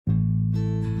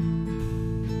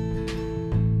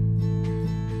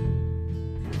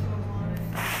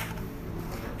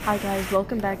Hi guys,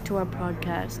 welcome back to our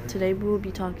podcast. Today we will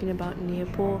be talking about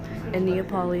Nepal and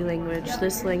Nepali language.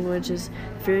 This language is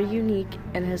very unique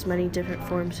and has many different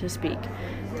forms to speak.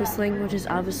 This language is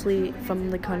obviously from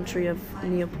the country of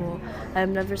Nepal. I have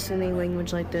never seen a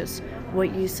language like this.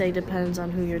 What you say depends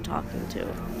on who you're talking to.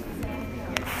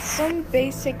 Some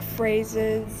basic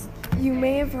phrases. You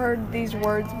may have heard these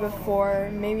words before,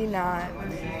 maybe not.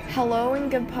 Hello and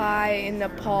goodbye in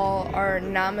Nepal are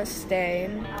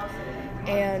namaste.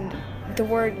 And the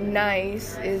word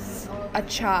nice is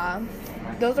acha.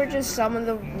 Those are just some of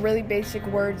the really basic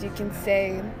words you can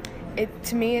say.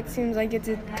 To me, it seems like it's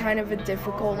kind of a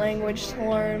difficult language to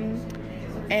learn.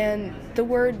 And the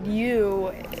word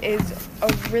you is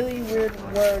a really weird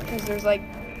word because there's like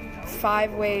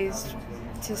 5 ways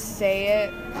to say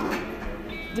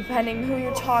it, depending who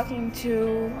you're talking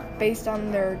to, based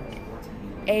on their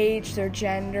age, their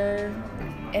gender,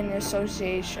 and their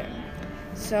association.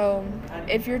 So,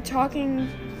 if you're talking,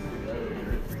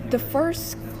 the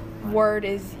first word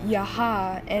is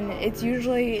yaha, and it's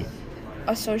usually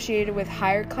associated with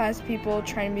higher class people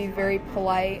trying to be very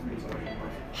polite.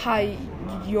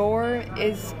 Yor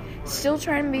is still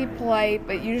trying to be polite,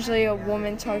 but usually a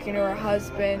woman talking to her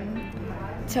husband.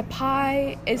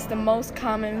 Tapai is the most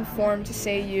common form to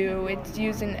say you. It's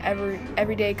used in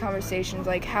everyday conversations,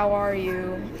 like how are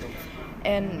you,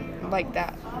 and like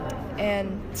that.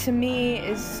 And to me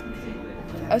is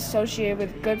associated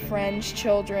with good friends,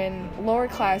 children, lower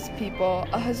class people,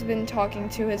 a husband talking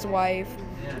to his wife,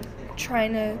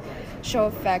 trying to show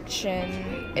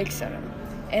affection, etc.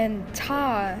 And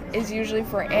ta is usually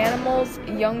for animals,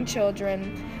 young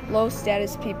children, low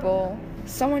status people,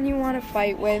 someone you want to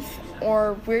fight with,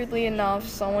 or weirdly enough,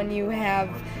 someone you have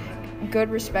good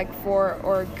respect for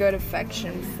or good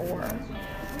affection for.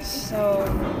 So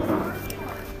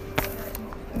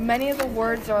many of the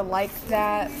words are like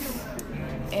that,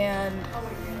 and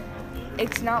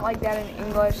it's not like that in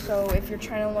English, so if you're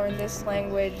trying to learn this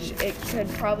language, it could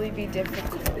probably be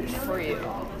difficult for you.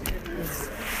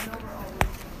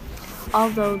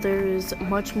 Although there is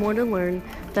much more to learn,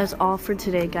 that's all for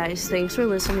today, guys. Thanks for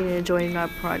listening and joining our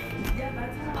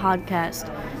podcast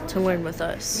to learn with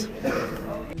us.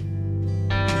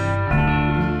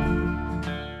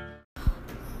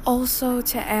 Also,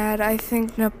 to add, I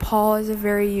think Nepal is a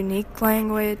very unique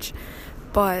language,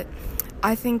 but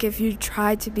I think if you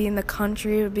tried to be in the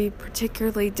country, it would be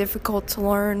particularly difficult to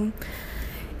learn.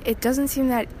 It doesn't seem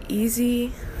that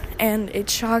easy, and it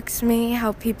shocks me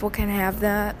how people can have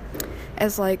that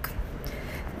as like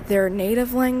their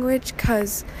native language,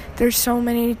 because there's so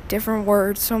many different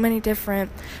words, so many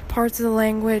different parts of the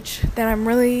language that I'm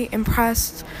really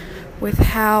impressed with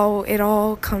how it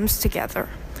all comes together.